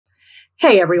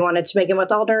Hey everyone, it's Megan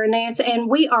with Alder and Nance, and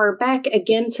we are back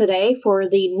again today for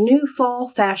the new fall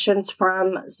fashions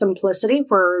from Simplicity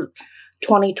for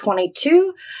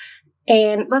 2022.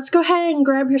 And let's go ahead and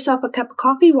grab yourself a cup of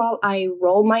coffee while I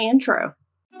roll my intro.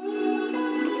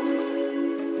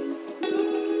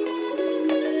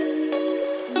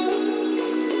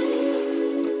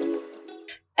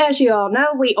 As you all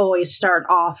know, we always start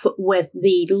off with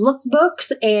the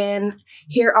lookbooks, and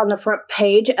here on the front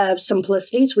page of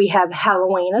Simplicities, we have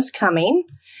Halloween is coming,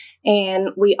 and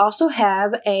we also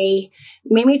have a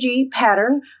Mimi G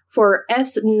pattern for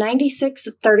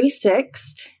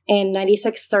S9636 and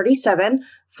 9637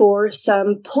 for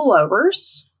some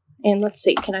pullovers. And let's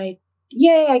see,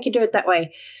 yay, I can do it that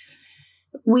way.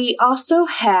 We also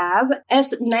have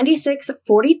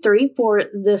S9643 for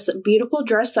this beautiful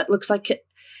dress that looks like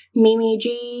Mimi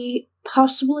G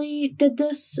possibly did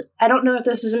this. I don't know if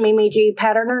this is a Mimi G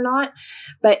pattern or not,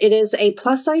 but it is a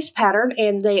plus size pattern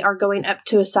and they are going up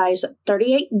to a size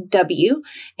 38W.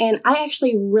 And I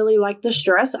actually really like this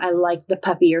dress. I like the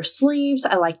puffier sleeves.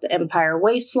 I like the empire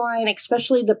waistline,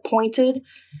 especially the pointed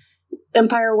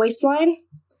empire waistline.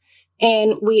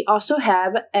 And we also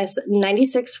have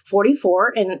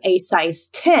S9644 in a size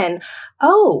 10.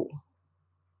 Oh,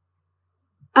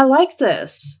 I like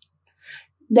this.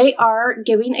 They are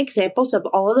giving examples of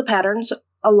all of the patterns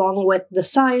along with the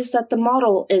size that the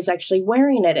model is actually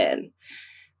wearing it in.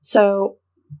 So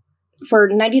for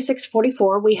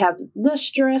 9644, we have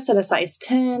this dress at a size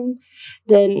 10.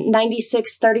 Then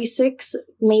 9636,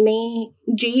 Mimi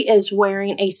G is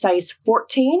wearing a size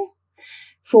 14.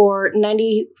 For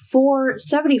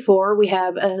 9474, we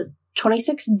have a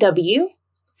 26W.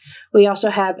 We also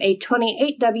have a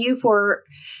 28W for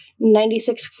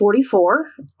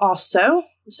 9644 also.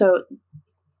 So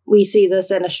we see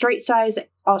this in a straight size,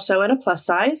 also in a plus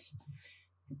size.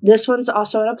 This one's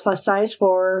also in a plus size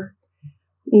for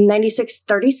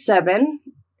 9637,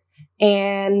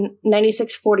 and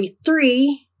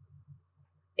 9643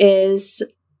 is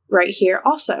right here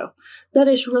also. That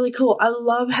is really cool. I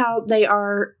love how they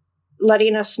are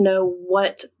letting us know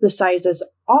what the sizes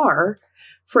are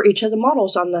for each of the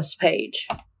models on this page.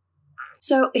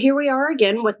 So here we are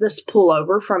again with this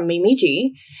pullover from Mimi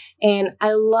G, and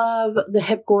I love the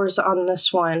hip gores on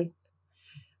this one,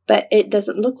 but it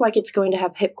doesn't look like it's going to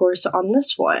have hip gores on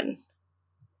this one.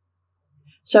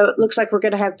 So it looks like we're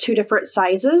going to have two different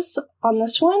sizes on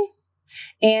this one,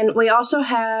 and we also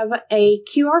have a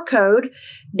QR code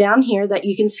down here that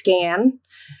you can scan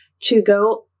to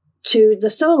go to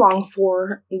the sew along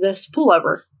for this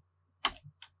pullover.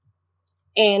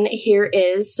 And here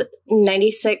is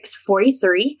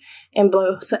 9643 in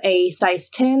both a size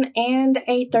 10 and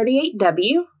a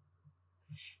 38W.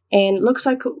 And looks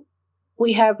like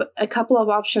we have a couple of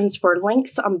options for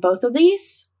links on both of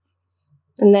these.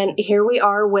 And then here we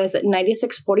are with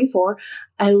 9644.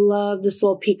 I love this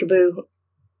little peekaboo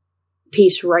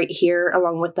piece right here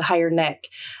along with the higher neck.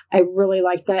 I really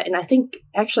like that. And I think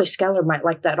actually Skylar might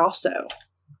like that also.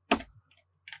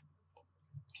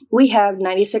 We have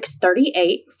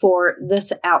 9638 for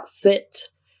this outfit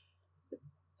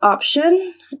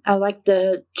option. I like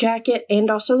the jacket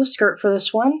and also the skirt for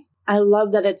this one. I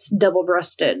love that it's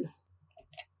double-breasted.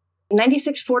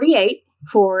 9648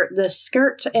 for the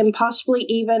skirt and possibly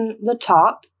even the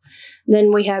top.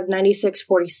 Then we have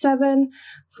 9647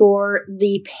 for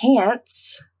the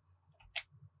pants.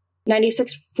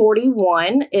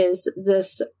 9641 is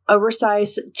this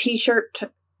oversized t-shirt,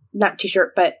 not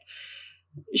t-shirt, but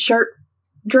shirt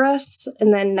dress.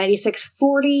 And then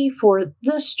 9640 for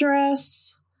this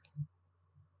dress.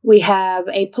 We have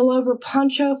a pullover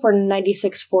poncho for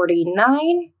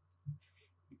 9649.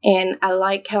 And I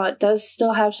like how it does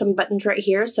still have some buttons right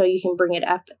here, so you can bring it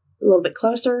up a little bit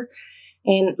closer.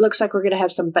 And it looks like we're going to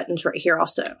have some buttons right here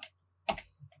also.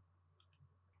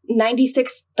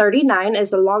 9639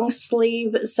 is a long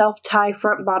sleeve self-tie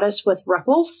front bodice with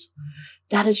ruffles.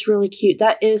 That is really cute.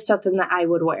 That is something that I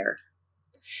would wear.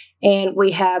 And we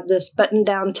have this button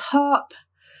down top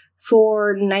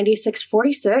for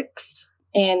 9646.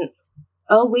 And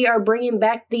oh, we are bringing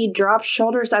back the drop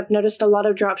shoulders. I've noticed a lot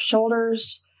of drop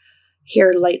shoulders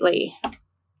here lately.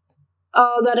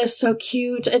 Oh, that is so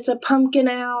cute. It's a pumpkin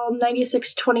owl,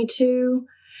 9622.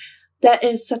 That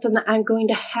is something that I'm going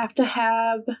to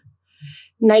have.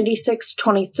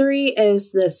 9623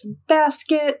 is this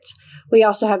basket. We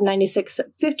also have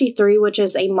 9653, which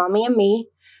is a Mommy and Me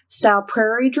style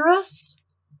prairie dress.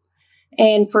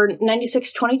 And for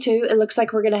 9622, it looks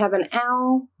like we're going to have an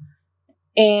owl.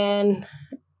 And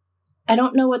I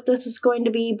don't know what this is going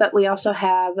to be, but we also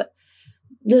have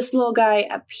this little guy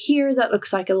up here that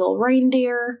looks like a little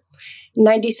reindeer.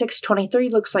 9623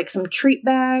 looks like some treat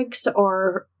bags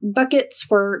or buckets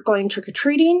for going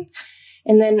trick-or-treating.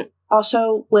 And then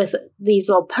also with these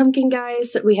little pumpkin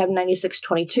guys, we have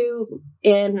 9622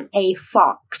 in a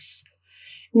fox.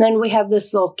 And then we have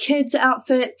this little kids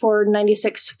outfit for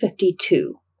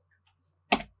 9652.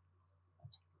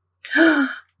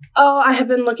 Oh, I have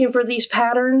been looking for these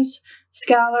patterns.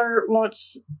 Skylar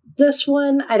wants this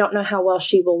one. I don't know how well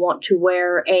she will want to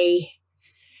wear a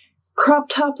crop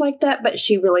top like that, but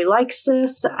she really likes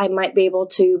this. I might be able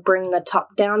to bring the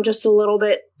top down just a little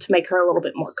bit to make her a little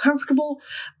bit more comfortable.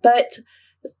 But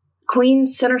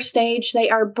Queen's Center Stage, they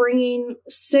are bringing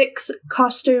 6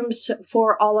 costumes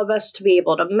for all of us to be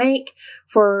able to make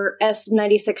for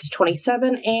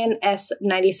S9627 and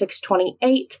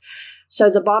S9628. So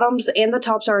the bottoms and the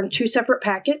tops are in 2 separate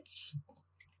packets.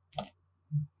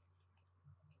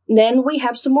 Then we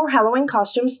have some more Halloween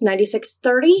costumes.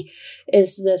 9630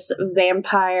 is this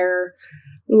vampire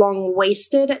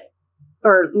long-waisted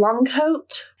or long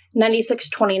coat.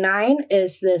 9629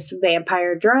 is this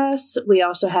vampire dress. We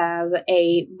also have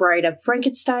a Bride of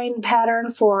Frankenstein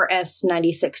pattern for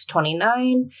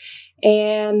S9629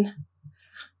 and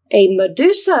a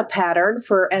Medusa pattern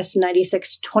for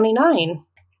S9629.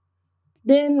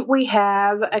 Then we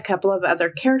have a couple of other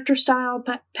character style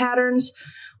patterns.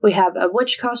 We have a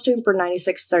witch costume for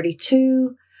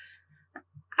 9632.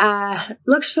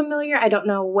 Looks familiar. I don't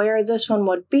know where this one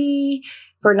would be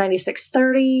for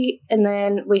 9630. And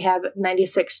then we have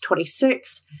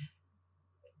 9626,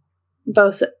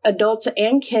 both adults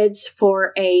and kids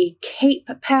for a cape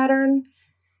pattern.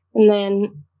 And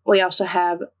then we also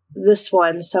have this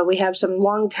one. So we have some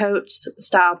long coats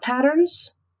style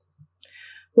patterns.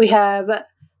 We have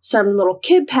some little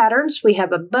kid patterns. We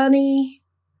have a bunny,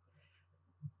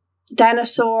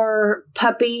 dinosaur,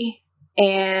 puppy,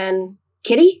 and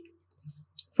kitty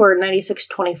for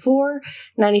 9624.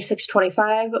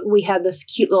 9625, we have this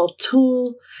cute little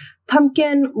tool,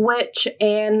 pumpkin, witch,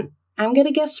 and I'm going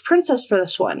to guess princess for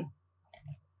this one.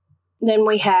 Then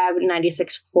we have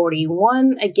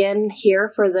 9641, again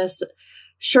here for this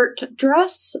shirt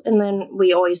dress, and then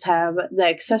we always have the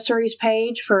accessories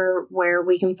page for where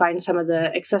we can find some of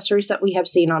the accessories that we have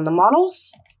seen on the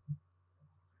models.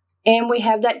 And we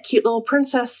have that cute little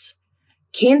princess,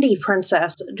 candy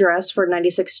princess dress for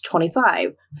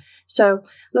 9625. So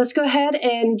let's go ahead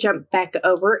and jump back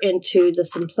over into the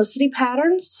simplicity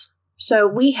patterns. So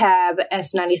we have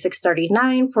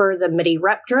S9639 for the midi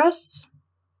wrap dress.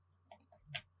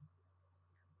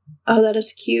 Oh, that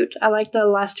is cute. I like the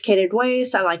elasticated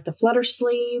waist. I like the flutter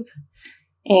sleeve.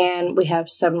 And we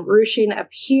have some ruching up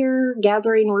here,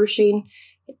 gathering ruching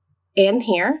in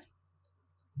here.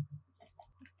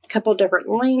 Couple different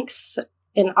lengths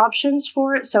and options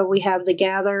for it. So we have the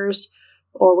gathers,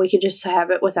 or we could just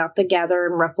have it without the gather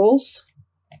and ruffles.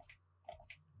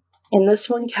 And this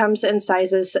one comes in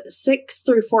sizes 6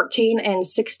 through 14 and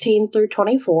 16 through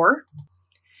 24.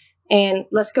 And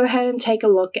let's go ahead and take a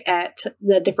look at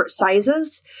the different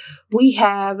sizes. We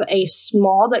have a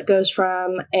small that goes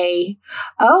from a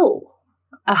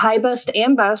high bust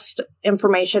and bust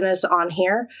information is on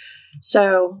here.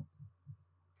 So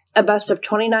a bust of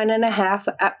 29.5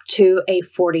 up to a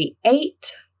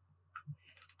 48.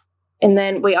 And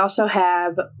then we also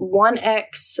have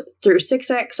 1X through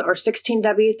 6X or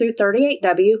 16W through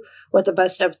 38W with a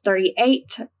bust of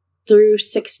 38 through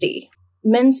 60.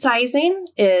 Men's sizing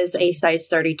is a size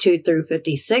 32 through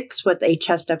 56 with a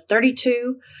chest of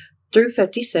 32 through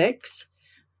 56.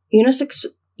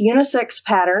 Unisex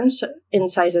patterns in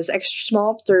sizes extra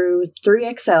small through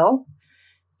 3XL.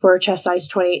 For chest size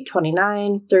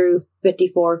 28-29 through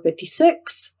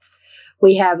 54-56.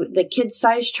 We have the kids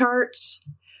size charts,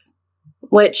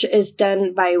 which is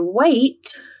done by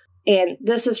weight, and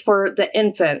this is for the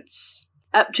infants,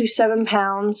 up to 7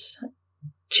 pounds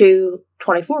to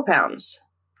 24 pounds.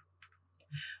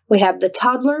 We have the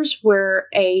toddlers, where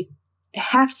a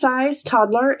half-size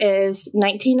toddler is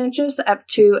 19 inches up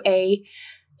to a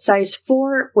size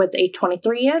 4 with a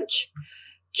 23-inch.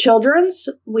 Children's,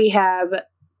 we have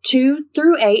 2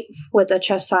 through 8 with a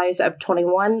chest size of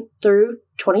 21 through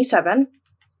 27.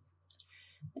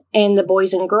 And the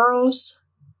boys and girls,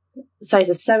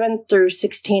 sizes 7 through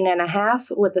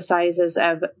 16.5 with the sizes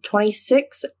of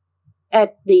 26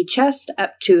 at the chest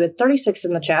up to a 36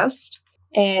 in the chest.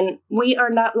 And we are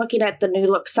not looking at the new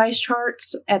look size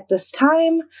charts at this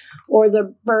time or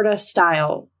the Berta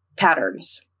style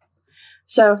patterns.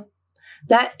 So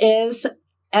that is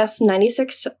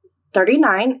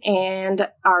S9639 and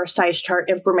our size chart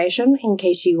information in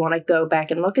case you want to go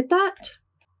back and look at that.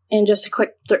 And just a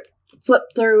quick flip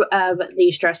through of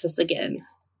these dresses again.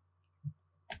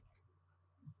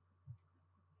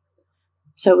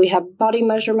 So we have body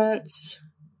measurements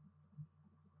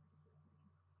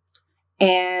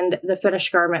and the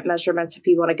finished garment measurements if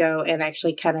you want to go and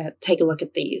actually kind of take a look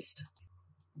at these.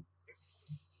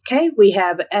 Okay, we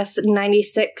have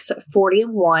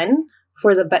S9641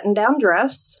 for the button-down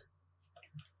dress.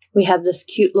 We have this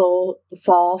cute little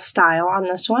fall style on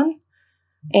this one.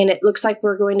 And it looks like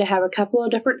we're going to have a couple of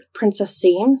different princess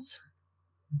seams.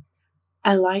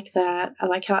 I like that. I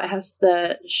like how it has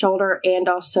the shoulder and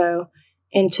also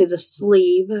into the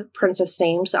sleeve princess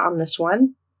seams on this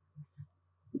one.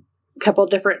 A couple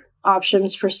different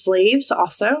options for sleeves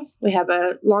also. We have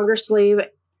a longer sleeve,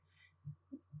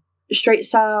 straight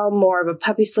style, more of a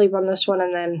puppy sleeve on this one,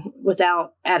 and then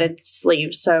without added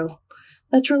sleeves. So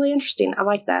that's really interesting. I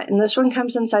like that. And this one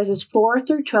comes in sizes 4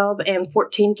 through 12 and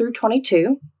 14 through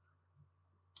 22.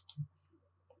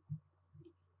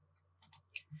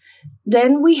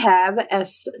 Then we have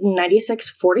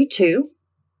S9642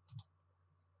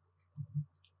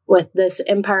 with this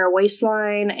empire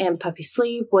waistline and puffy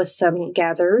sleeve with some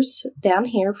gathers down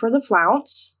here for the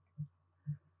flounce.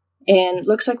 And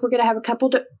looks like we're going to have a couple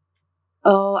to...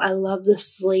 Oh, I love the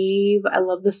sleeve. I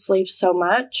love the sleeve so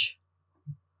much.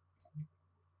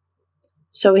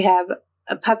 So we have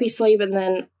a puppy sleeve, and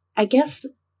then I guess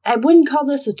I wouldn't call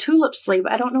this a tulip sleeve.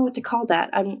 I don't know what to call that.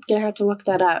 I'm going to have to look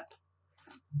that up.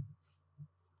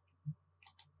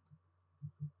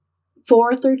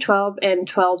 4 through 12 and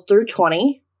 12 through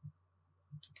 20.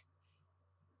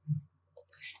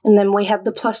 And then we have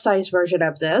the plus size version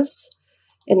of this.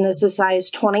 And this is size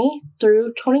 20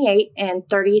 through 28 and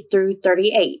 30 through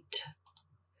 38.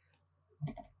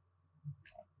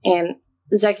 And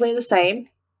exactly the same,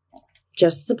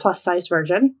 just the plus size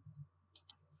version.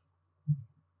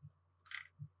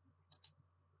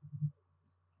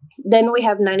 Then we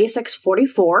have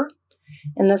 9644,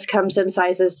 and this comes in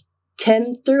sizes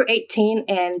 10 through 18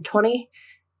 and 20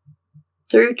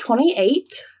 through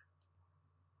 28.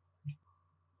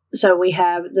 So we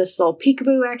have this little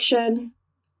peekaboo action.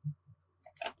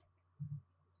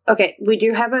 Okay, we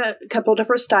do have a couple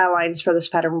different style lines for this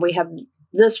pattern. We have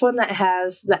this one that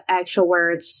has the actual where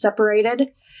it's separated,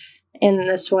 and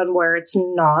this one where it's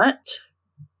not.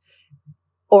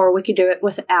 Or we could do it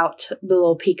without the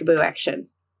little peekaboo action.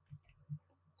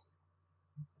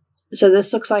 So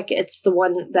this looks like it's the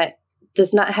one that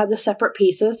does not have the separate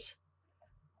pieces.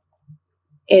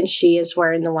 And she is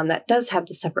wearing the one that does have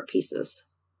the separate pieces.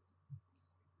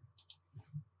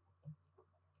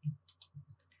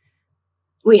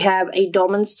 We have a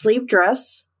dolman sleeve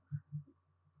dress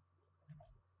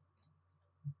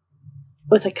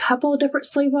with a couple of different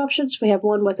sleeve options. We have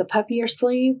one with a puffier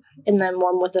sleeve and then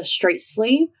one with a straight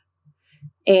sleeve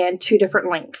and 2 different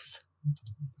lengths.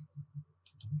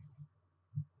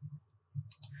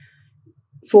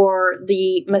 For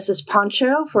the Mrs.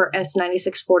 Poncho for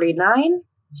S9649,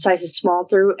 sizes small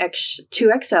through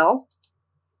 2XL.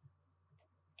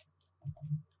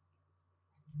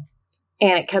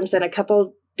 And it comes in a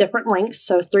couple different lengths,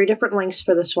 so 3 different lengths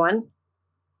for this one.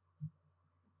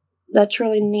 That's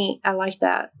really neat. I like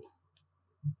that.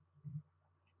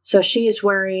 So she is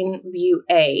wearing view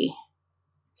A,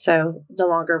 so the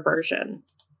longer version.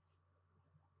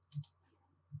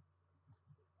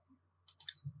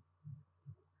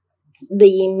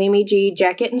 The Mimi G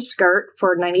jacket and skirt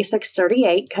for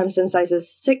 9638 comes in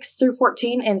sizes 6 through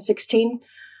 14 and 16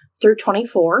 through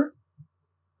 24.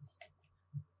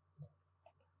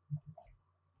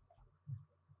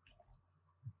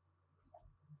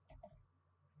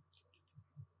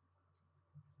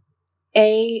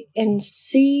 A and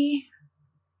C.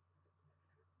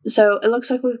 So it looks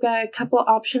like we've got a couple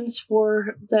options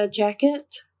for the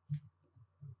jacket.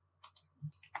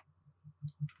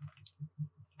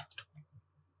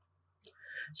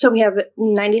 So we have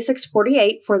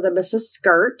 9648 for the Mrs.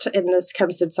 Skirt, and this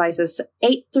comes in sizes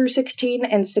 8 through 16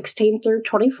 and 16 through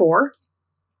 24.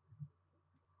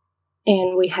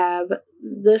 And we have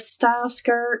this style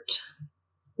skirt,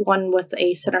 one with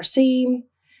a center seam,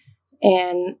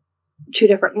 and 2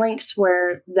 different lengths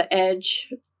where the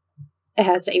edge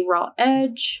has a raw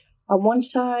edge on one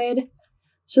side.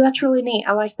 So that's really neat.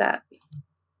 I like that.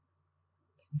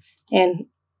 And in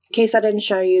case I didn't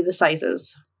show you the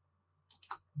sizes.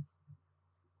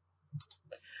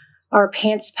 Our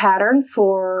pants pattern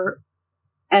for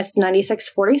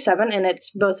S9647, and it's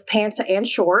both pants and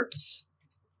shorts.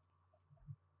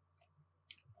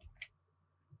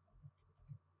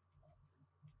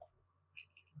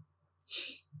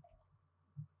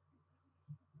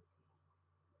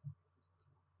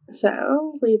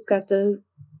 So we've got the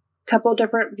couple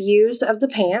different views of the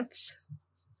pants.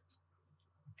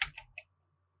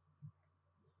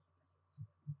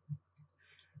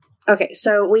 Okay,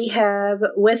 so we have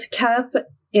with cup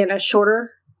in a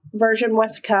shorter version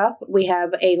with cup. We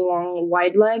have a long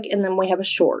wide leg, and then we have a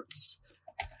shorts.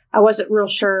 I wasn't real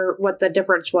sure what the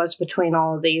difference was between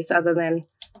all of these other than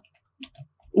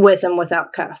with and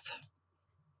without cuff.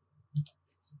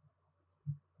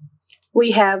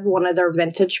 We have one of their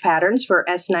vintage patterns for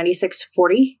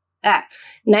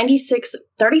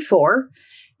S9634,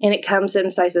 and it comes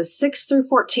in sizes 6 through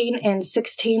 14 and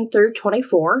 16 through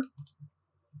 24.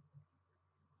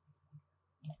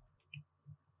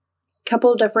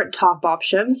 Couple different top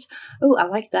options. Oh, I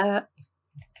like that.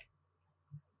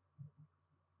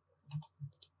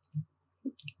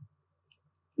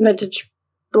 Vintage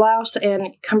blouse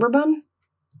and cummerbund.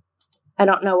 I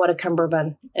don't know what a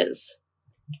cummerbund is.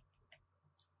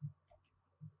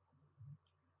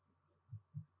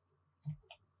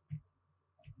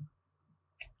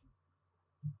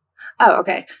 Oh,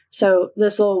 okay. So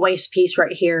this little waist piece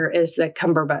right here is the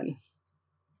cummerbund.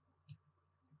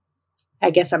 I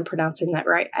guess I'm pronouncing that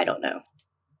right. I don't know.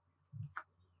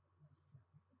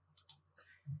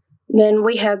 Then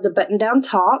we have the button-down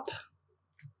top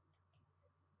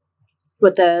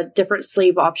with the different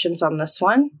sleeve options on this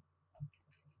one.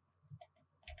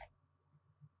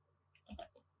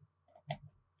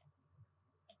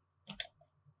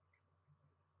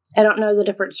 I don't know the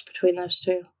difference between those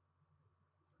two.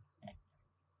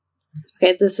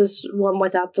 Okay, this is one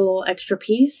without the little extra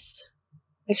piece,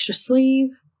 extra sleeve.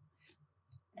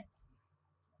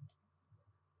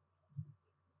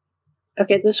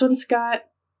 Okay, this one's got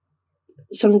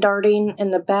some darting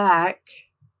in the back,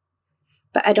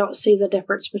 but I don't see the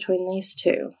difference between these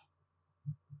two.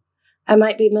 I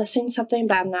might be missing something,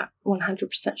 but I'm not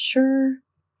 100% sure.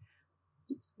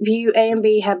 View A and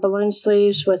B have balloon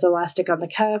sleeves with elastic on the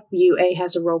cuff. View A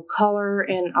has a rolled collar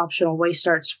and optional waist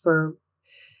darts for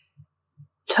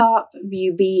top.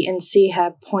 View B and C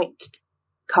have point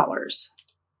collars.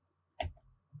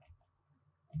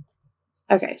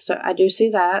 Okay, so I do see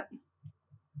that.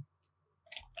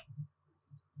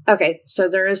 Okay, so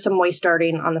there is some waist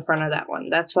darting on the front of that one.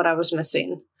 That's what I was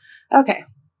missing. Okay.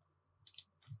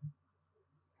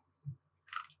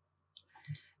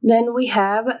 Then we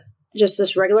have just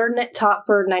this regular knit top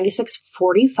for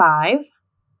 $96.45.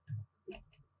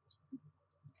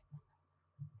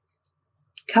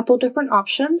 Couple different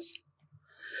options.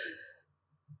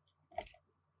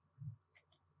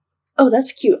 Oh,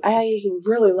 that's cute. I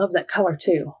really love that color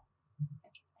too.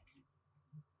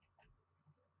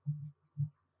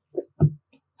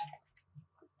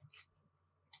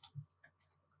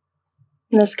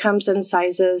 And this comes in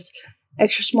sizes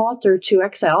extra small through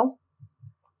 2XL.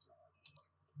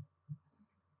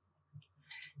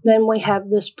 Then we have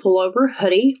this pullover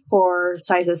hoodie for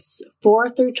sizes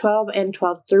 4 through 12 and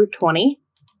 12 through 20.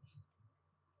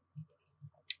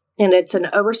 And it's an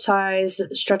oversized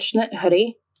stretch knit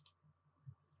hoodie.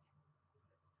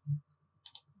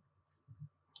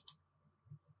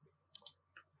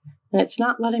 And it's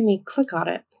not letting me click on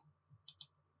it.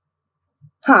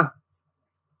 Huh.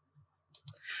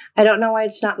 I don't know why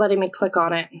it's not letting me click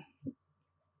on it.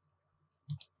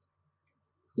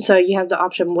 So you have the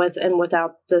option with and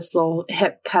without this little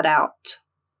hip cutout.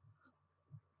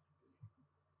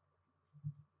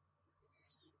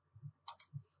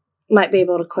 Might be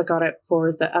able to click on it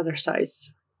for the other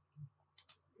size.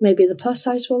 Maybe the plus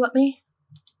size will let me?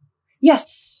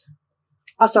 Yes!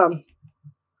 Awesome.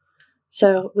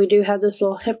 So we do have this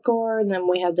little hip gore, and then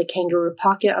we have the kangaroo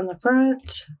pocket on the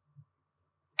front.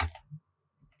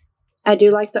 I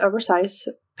do like the oversized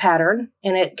pattern,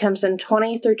 and it comes in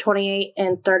 20 through 28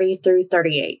 and 30 through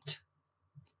 38.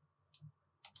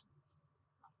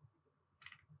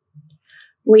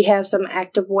 We have some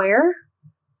active wear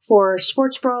for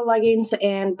sports bra leggings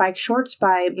and bike shorts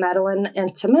by MADALYNNE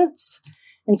Intimates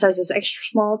in sizes extra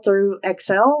small through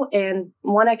XL and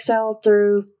 1XL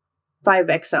through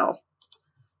 5XL.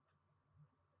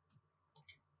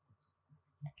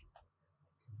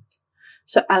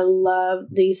 So I love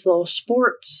these little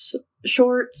sports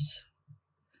shorts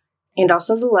and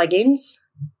also the leggings.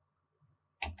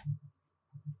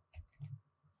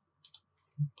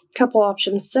 Couple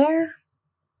options there.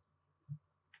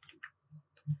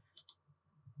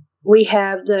 We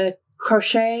have the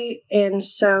crochet and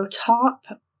sew top,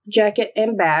 jacket,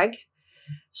 and bag.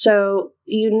 So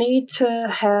you need to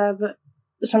have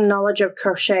some knowledge of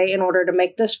crochet in order to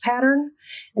make this pattern.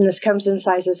 And this comes in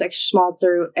sizes extra small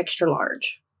through extra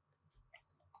large.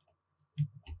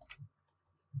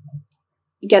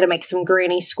 You got to make some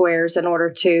granny squares in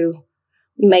order to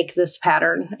make this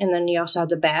pattern. And then you also have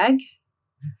the bag.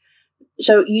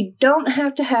 So you don't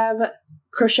have to have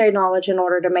crochet knowledge in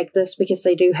order to make this, because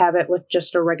they do have it with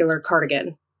just a regular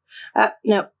cardigan.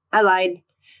 No, I lied.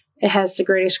 It has the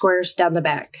granny squares down the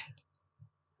back.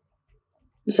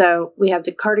 So we have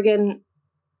the cardigan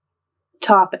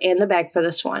top and the bag for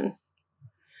this one.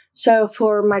 So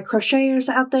for my crocheters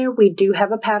out there, we do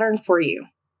have a pattern for you.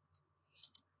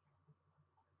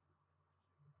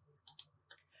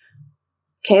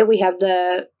 Okay, we have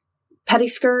the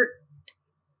pettiskirt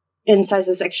in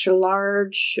sizes extra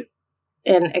large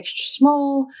and extra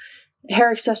small,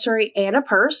 hair accessory, and a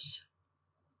purse.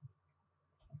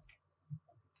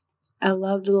 I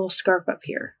love the little scarf up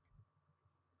here.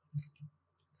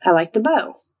 I like the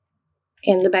bow.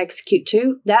 And the bag's cute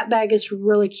too. That bag is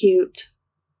really cute.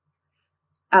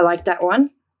 I like that one.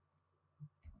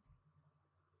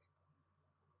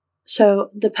 So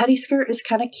the pettiskirt is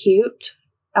kind of cute.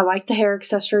 I like the hair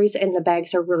accessories, and the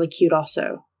bags are really cute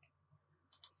also.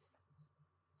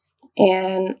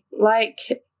 And like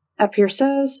up here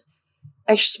says,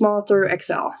 extra small through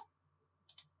XL.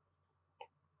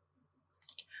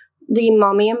 The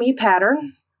Mommy and Me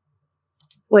pattern,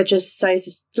 which is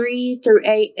sizes 3 through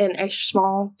 8 and extra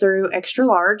small through extra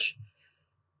large.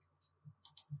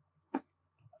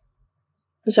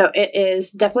 So it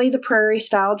is definitely the prairie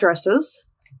style dresses.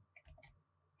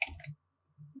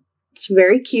 It's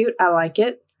very cute. I like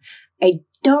it. I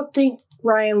don't think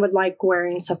Ryan would like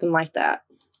wearing something like that.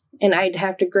 And I'd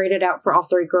have to grade it out for all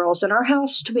 3 girls in our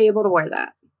house to be able to wear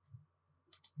that.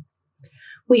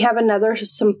 We have another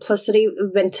Simplicity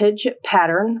Vintage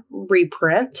pattern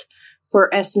reprint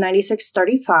for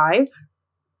S9635.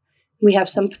 We have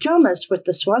some pajamas with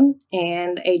this one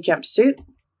and a jumpsuit.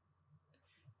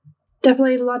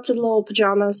 Definitely lots of little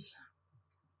pajamas.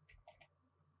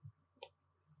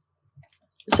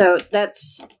 So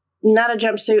that's not a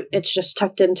jumpsuit, it's just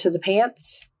tucked into the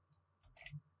pants.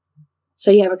 So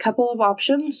you have a couple of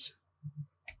options.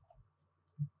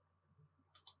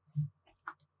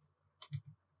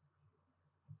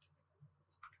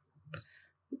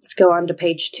 Let's go on to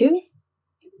page 2.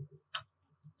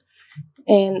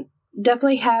 And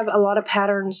definitely have a lot of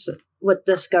patterns with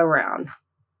this go round.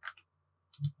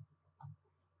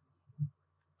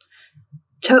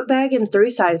 Tote bag in 3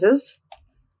 sizes.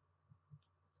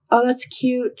 Oh, that's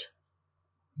cute.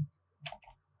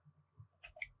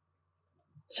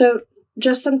 So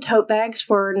just some tote bags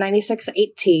for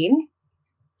 $96.18.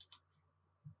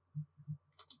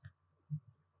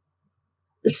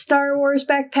 The Star Wars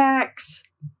backpacks.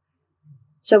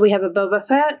 So we have a Boba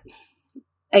Fett,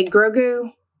 a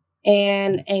Grogu,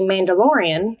 and a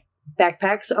Mandalorian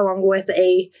backpacks, along with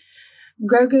a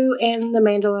Grogu and the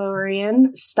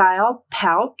Mandalorian style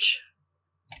pouch,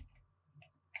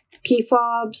 key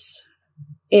fobs,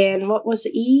 and what was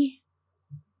E?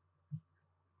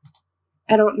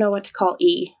 I don't know what to call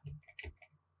E.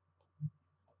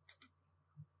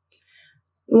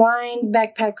 Lined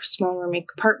backpack with small roomy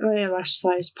compartment,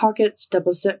 elastic-sized pockets,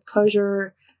 double zip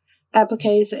closure,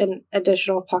 appliques, and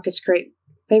additional pockets create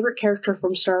favorite character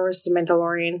from Star Wars: The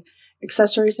Mandalorian.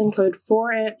 Accessories include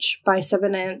 4-inch by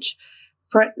 7-inch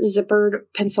front zippered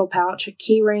pencil pouch,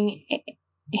 key ring,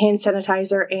 hand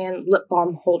sanitizer, and lip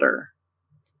balm holder.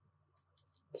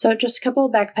 So just a couple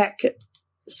of backpacks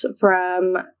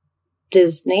from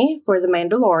Disney for The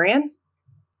Mandalorian.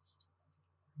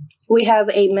 We have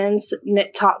a men's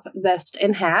knit top, vest,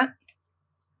 and hat.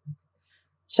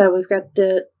 So we've got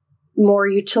the more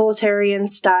utilitarian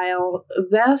style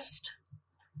vest,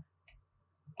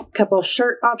 a couple of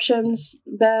shirt options,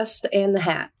 vest, and the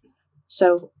hat.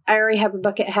 So I already have a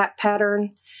bucket hat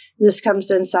pattern. This comes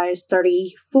in size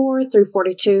 34 through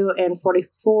 42 and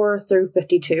 44 through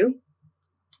 52.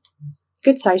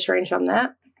 Good size range on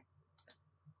that.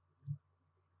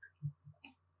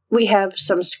 We have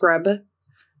some scrub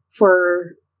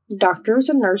for doctors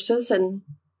and nurses and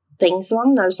things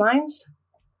along those lines.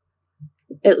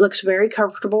 It looks very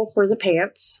comfortable for the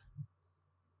pants.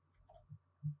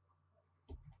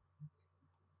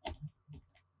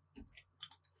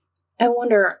 I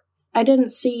wonder, I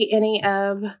didn't see any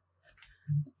of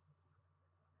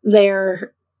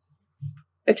their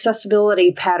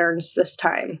accessibility patterns this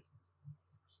time.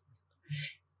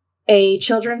 A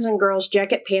children's and girls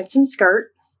jacket, pants, and skirt.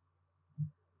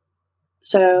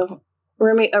 So,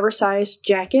 roomy oversized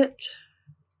jacket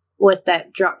with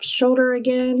that drop shoulder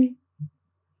again.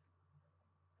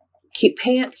 Cute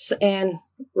pants, and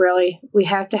really, we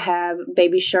have to have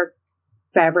baby shark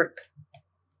fabric.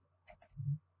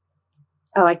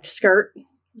 I like the skirt,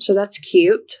 so that's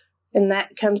cute. And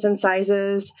that comes in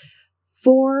sizes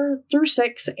 4 through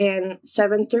 6 and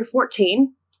 7 through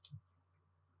 14.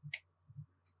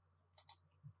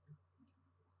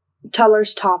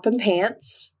 Tullers top and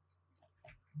pants.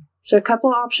 So a couple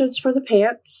options for the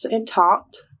pants and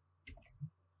top.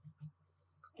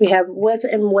 We have with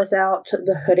and without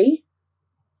the hoodie.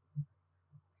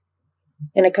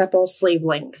 And a couple of sleeve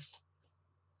lengths.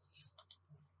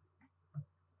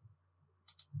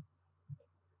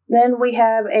 Then we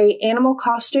have a animal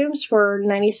costumes for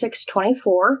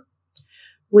 $96.24.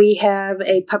 We have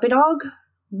a puppy dog,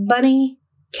 bunny,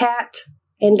 cat,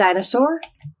 and dinosaur.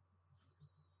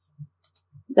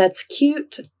 That's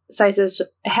cute. Sizes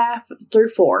 1/2 through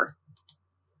 4.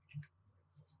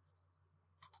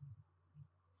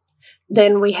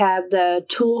 Then we have the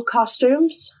tulle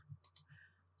costumes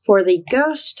for the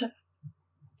ghost,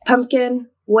 pumpkin,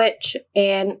 witch,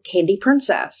 and candy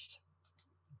princess.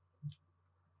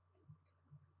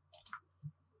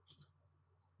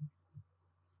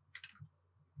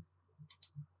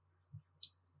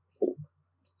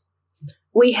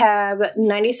 We have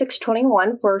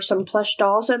 $96.21 for some plush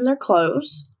dolls and their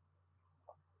clothes.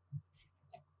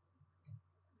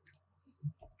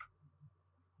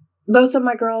 Both of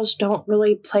my girls don't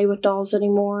really play with dolls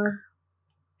anymore.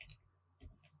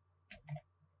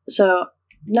 So,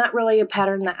 not really a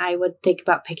pattern that I would think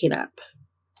about picking up.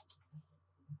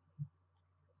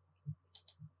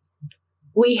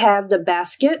 We have the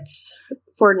baskets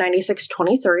for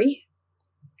 $96.23.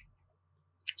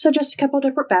 So just a couple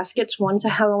different baskets. One's a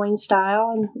Halloween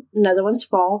style and another one's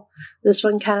fall. This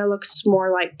one kind of looks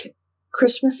more like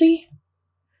Christmassy.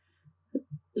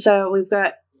 So we've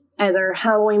got either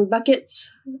Halloween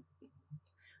buckets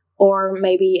or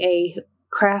maybe a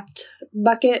craft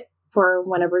bucket for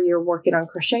whenever you're working on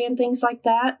crochet and things like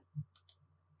that.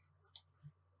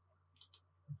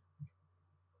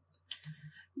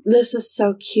 This is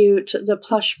so cute. The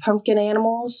plush pumpkin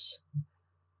animals.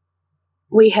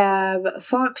 We have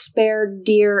fox, bear,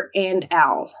 deer, and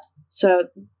owl. So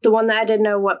the one that I didn't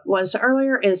know what was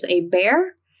earlier is a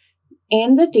bear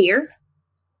and the deer.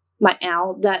 My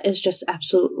owl, that is just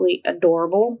absolutely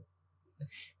adorable.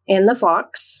 And the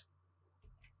fox.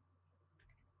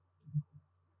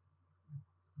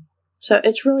 So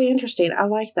it's really interesting. I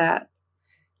like that.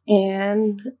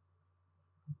 And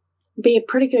be a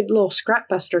pretty good little scrap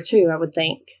buster too, I would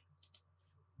think.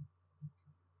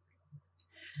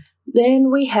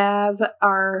 Then we have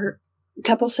our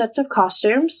couple sets of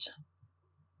costumes.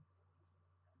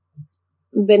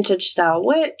 Vintage style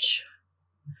witch.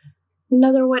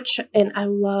 Another witch. And I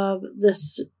love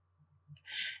this.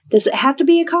 Does it have to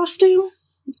be a costume?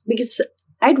 Because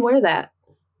I'd wear that.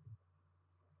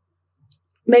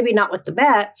 Maybe not with the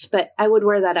bats, but I would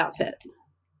wear that outfit.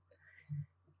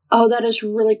 Oh, that is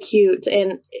really cute.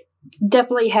 And it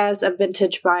definitely has a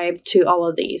vintage vibe to all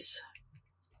of these.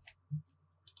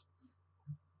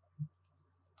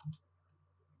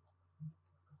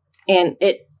 And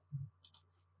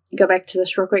go back to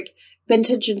this real quick,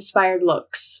 vintage inspired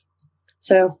looks.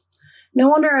 So, no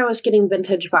wonder I was getting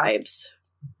vintage vibes.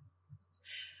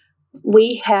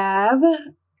 We have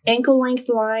ankle length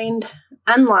lined,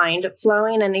 unlined,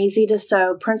 flowing and easy to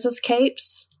sew princess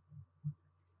capes.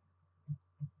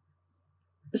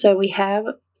 So we have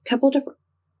a couple different,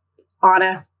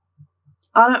 Anna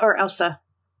or Elsa.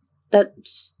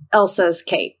 That's Elsa's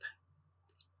cape.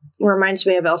 It reminds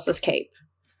me of Elsa's cape.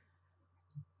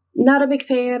 Not a big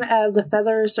fan of the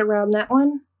feathers around that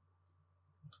one.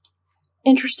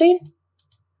 Interesting.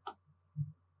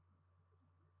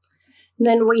 And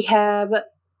then we have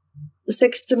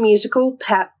 6 musical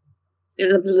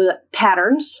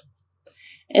patterns.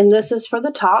 And this is for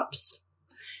the tops.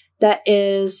 That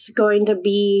is going to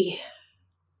be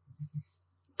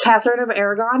Catherine of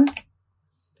Aragon.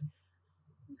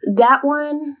 That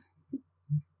one,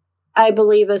 I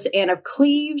believe, is Anne of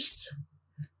Cleves.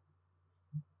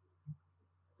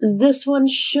 This one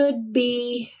should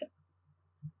be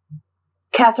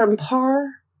Catherine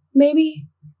Parr, maybe.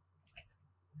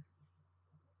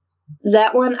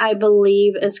 That one, I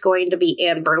believe, is going to be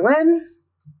Anne Boleyn.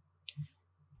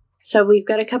 So we've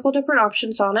got a couple different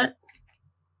options on it.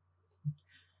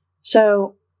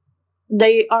 So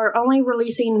they are only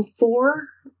releasing 4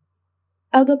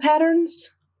 of the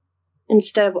patterns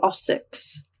instead of all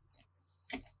 6.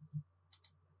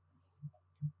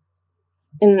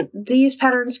 And these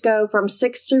patterns go from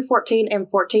 6 through 14 and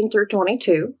 14 through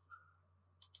 22.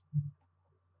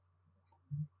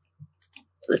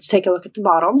 Let's take a look at the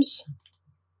bottoms.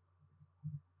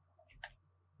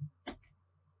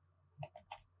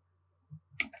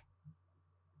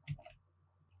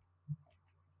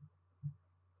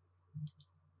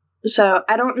 So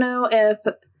I don't know if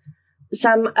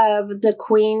some of the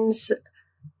queens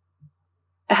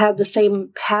have the same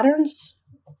patterns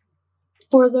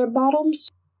for their bottoms.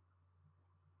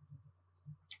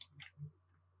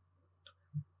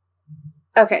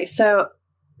 Okay, so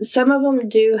some of them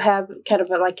do have kind of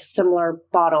like a similar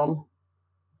bottom.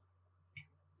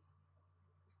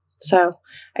 So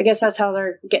I guess that's how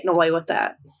they're getting away with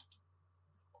that.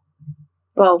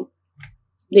 Well,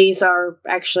 these are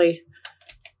actually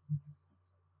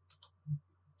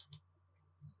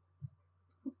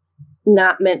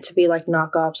not meant to be like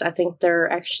knockoffs. I think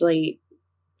they're actually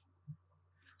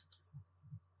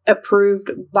approved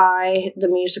by the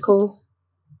musical.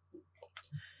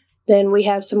 Then we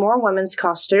have some more women's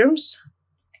costumes.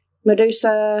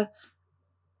 Medusa,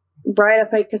 Bride of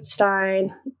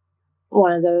Frankenstein,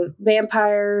 one of the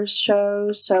vampires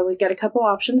shows. So we've got a couple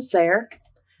options there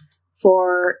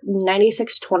for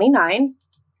 $96.29.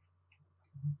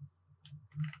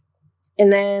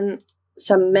 And then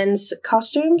some men's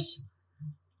costumes.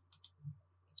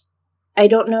 I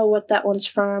don't know what that one's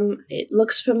from. It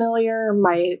looks familiar.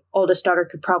 My oldest daughter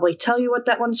could probably tell you what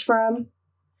that one's from.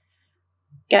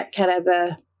 Got kind of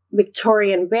a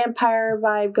Victorian vampire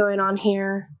vibe going on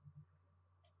here.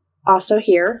 Also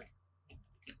here.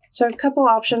 So a couple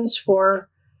options for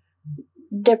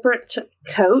different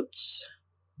coats.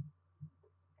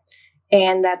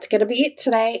 And that's going to be it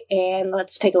today. And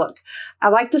let's take a look. I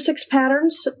like the 6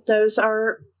 patterns. Those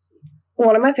are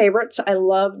one of my favorites. I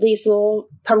love these little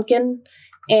pumpkin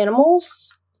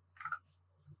animals.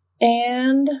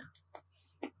 And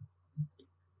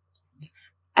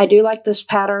I do like this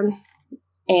pattern.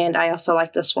 And I also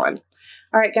like this one.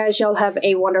 All right, guys, y'all have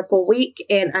a wonderful week.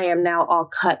 And I am now all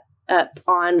cut up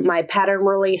on my pattern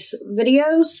release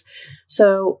videos.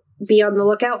 So be on the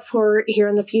lookout for here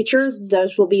in the future.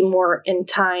 Those will be more in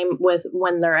time with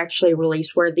when they're actually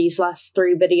released, where these last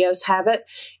 3 videos have it.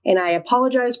 And I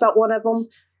apologize about one of them,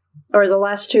 or the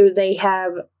last 2, they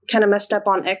have kind of messed up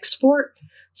on export.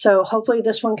 So hopefully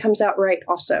this one comes out right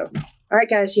also. All right,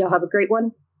 guys, y'all have a great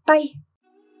one. Bye.